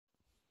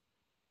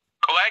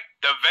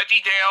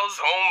Veggietales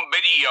home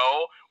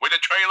video with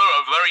a trailer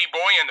of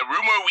Larryboy and the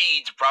Rumor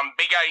Weeds from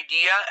Big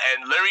Idea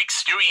and Lyric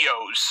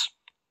Studios.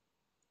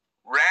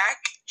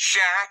 Rack,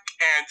 Shack,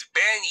 and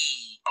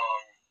Benny.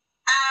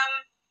 I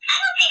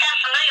don't think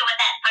I'm familiar with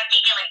that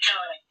particular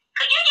tune.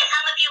 Could you just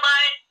hum a few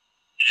bars?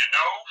 You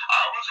know,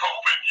 I was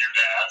hoping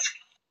you'd ask.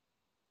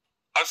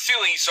 A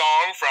silly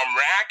song from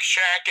Rack,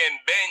 Shack,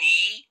 and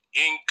Benny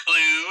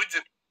includes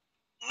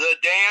The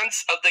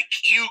Dance of the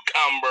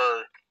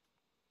Cucumber.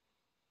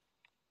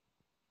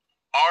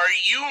 Are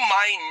You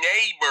My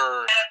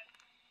Neighbor?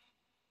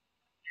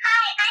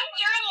 Hi, I'm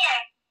Junior.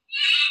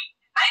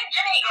 I'm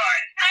Jimmy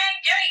Gord. I'm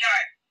Jerry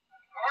Gord.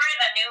 We're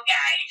the new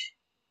guys.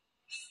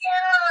 So,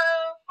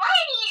 why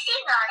do you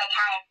sing all the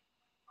time?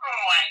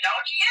 Why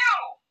don't you?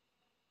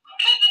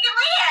 'Cause it's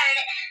weird.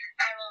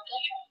 I mean,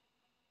 different.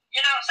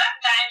 You know,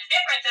 sometimes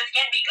differences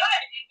can be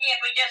good if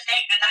we just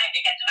take the time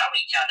to get to know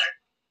each other.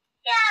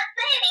 Yeah,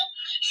 maybe.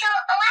 So,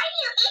 why do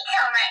you eat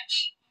so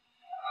much?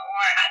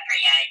 We're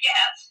hungry, I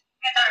guess.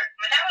 It's our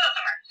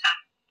metabolism or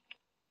something.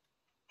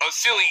 A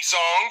silly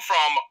song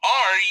from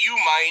Are You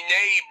My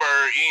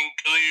Neighbor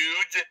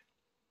includes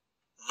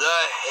The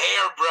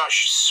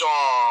Hairbrush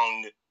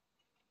Song.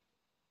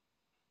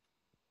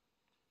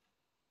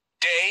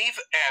 Dave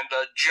and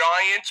the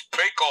Giant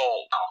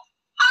Pickle.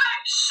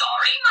 I'm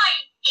sorry,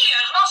 my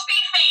ears must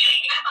be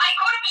failing. I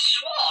could have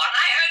sworn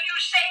I heard you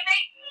say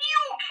that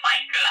you'd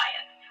fight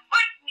Goliath.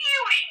 But you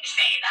didn't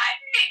say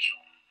that, did you?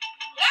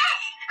 Yes,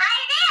 I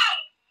did.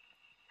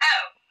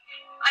 Oh,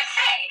 I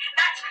say,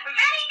 that's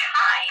very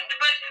kind,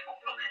 but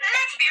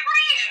let's be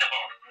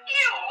reasonable.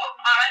 You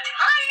are a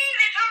tiny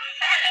little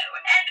fellow,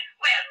 and,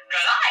 well,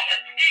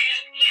 Goliath he's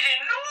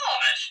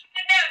enormous.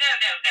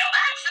 No,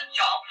 that's a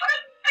job for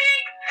a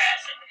big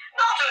person,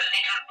 not a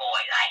little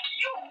boy like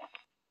you.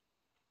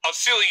 A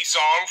silly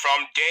song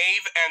from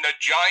Dave and the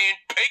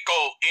Giant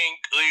Pickle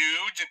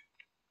includes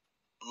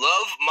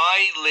Love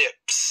My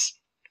Lips.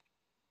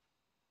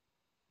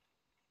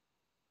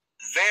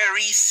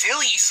 Very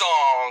silly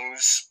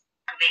songs.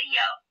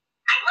 Video.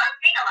 I love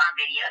sing-along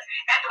videos.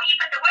 That's where you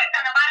put the words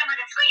on the bottom of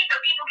the screen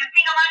so people can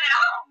sing along at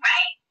home,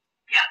 right?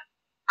 Yep.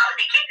 Oh,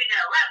 the kids are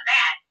gonna love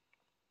that.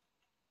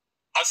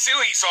 A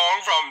silly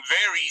song from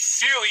Very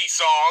Silly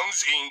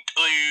Songs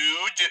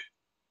include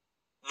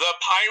The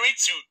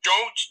Pirates Who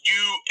Don't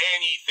Do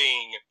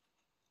Anything.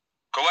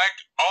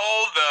 Collect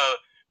all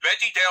the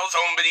Veggietales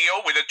home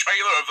video with a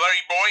trailer of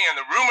Larryboy and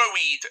the Rumor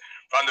Weeds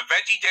from the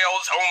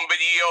Veggietales home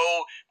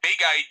video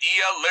Big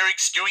Idea Lyric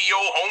Studio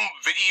home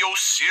video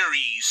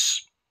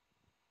series.